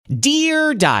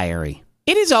Dear Diary,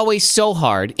 it is always so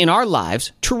hard in our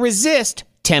lives to resist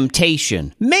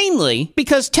temptation, mainly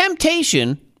because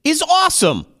temptation is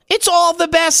awesome. It's all the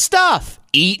best stuff.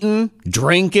 Eating,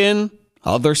 drinking,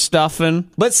 other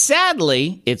stuffing. But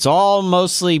sadly, it's all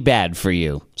mostly bad for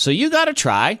you. So you gotta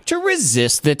try to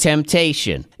resist the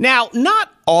temptation. Now, not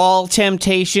all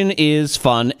temptation is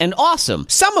fun and awesome.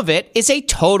 Some of it is a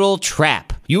total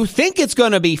trap. You think it's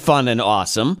going to be fun and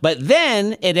awesome, but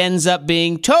then it ends up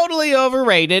being totally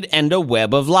overrated and a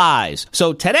web of lies.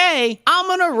 So today, I'm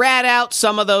going to rat out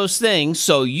some of those things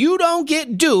so you don't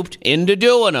get duped into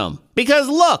doing them. Because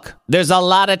look, there's a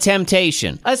lot of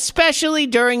temptation, especially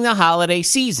during the holiday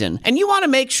season, and you want to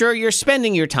make sure you're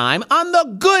spending your time on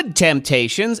the good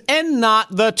temptations and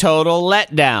not the total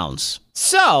letdowns.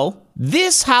 So,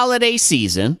 this holiday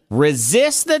season,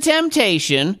 resist the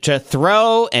temptation to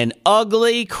throw an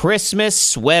ugly Christmas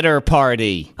sweater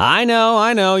party. I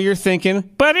know, you're thinking,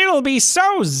 but it'll be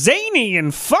so zany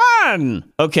and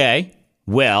fun. Okay,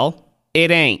 well,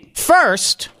 it ain't.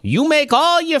 First, you make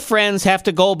all your friends have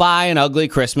to go buy an ugly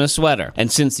Christmas sweater.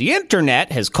 And since the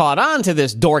internet has caught on to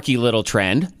this dorky little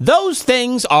trend, those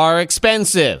things are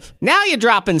expensive. Now you're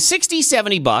dropping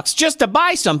 $60-$70 just to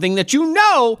buy something that you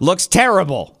know looks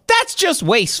terrible. That's just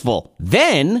wasteful.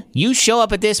 Then you show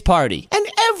up at this party and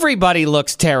everybody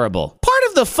looks terrible. Part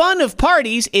of the fun of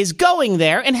parties is going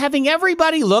there and having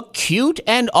everybody look cute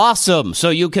and awesome so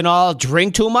you can all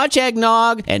drink too much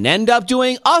eggnog and end up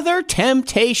doing other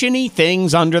temptation-y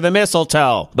things under the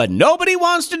mistletoe. But nobody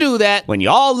wants to do that when you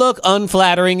all look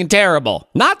unflattering and terrible.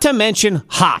 Not to mention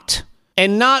hot.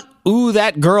 And not, ooh,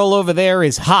 that girl over there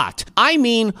is hot. I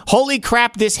mean, holy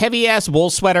crap, this heavy-ass wool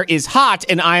sweater is hot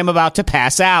and I am about to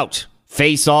pass out.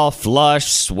 Face all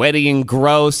flushed, sweaty and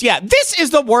gross. Yeah, this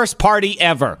is the worst party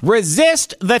ever.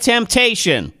 Resist the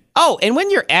temptation. Oh, and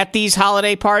when you're at these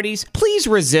holiday parties, please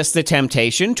resist the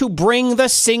temptation to bring the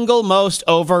single most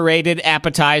overrated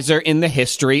appetizer in the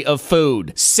history of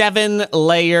food.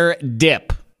 7-layer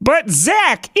dip. But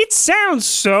Zach, it sounds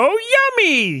so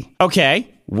yummy.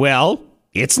 Okay, well,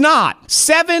 it's not.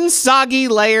 7 soggy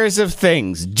layers of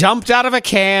things dumped out of a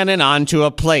can and onto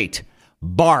a plate.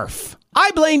 Barf.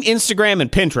 I blame Instagram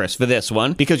and Pinterest for this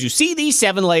one because you see these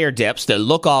 7-layer dips that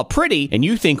look all pretty and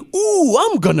you think, ooh,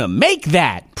 I'm gonna make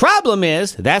that. Problem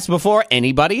is, that's before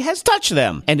anybody has touched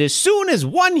them. And as soon as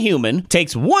one human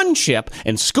takes one chip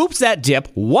and scoops that dip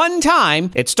one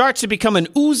time, it starts to become an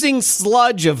oozing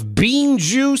sludge of bean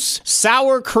juice,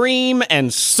 sour cream,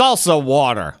 and salsa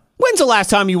water. When's the last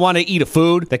time you want to eat a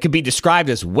food that could be described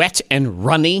as wet and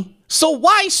runny? So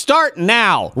why start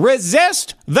now?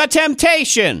 Resist the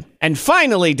temptation. And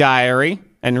finally, diary,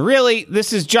 and really,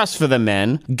 this is just for the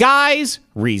men, guys,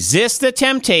 resist the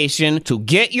temptation to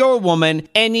get your woman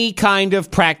any kind of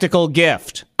practical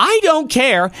gift. I don't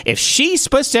care if she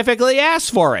specifically asks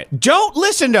for it. Don't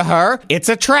listen to her. It's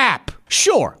a trap.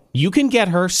 Sure, you can get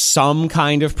her some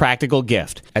kind of practical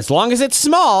gift, as long as it's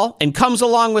small and comes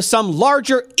along with some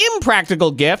larger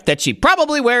impractical gift that she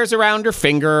probably wears around her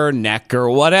finger or neck or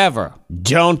whatever.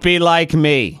 Don't be like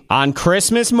me. On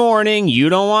Christmas morning, you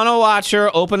don't want to watch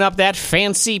her open up that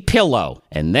fancy pillow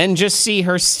and then just see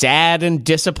her sad and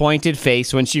disappointed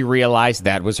face when she realized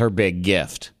that was her big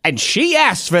gift. And she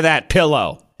asked for that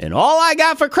pillow, and all I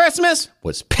got for Christmas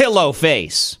was pillow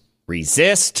face.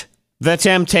 Resist the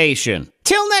temptation.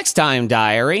 Till next time,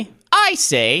 diary, I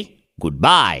say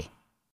goodbye.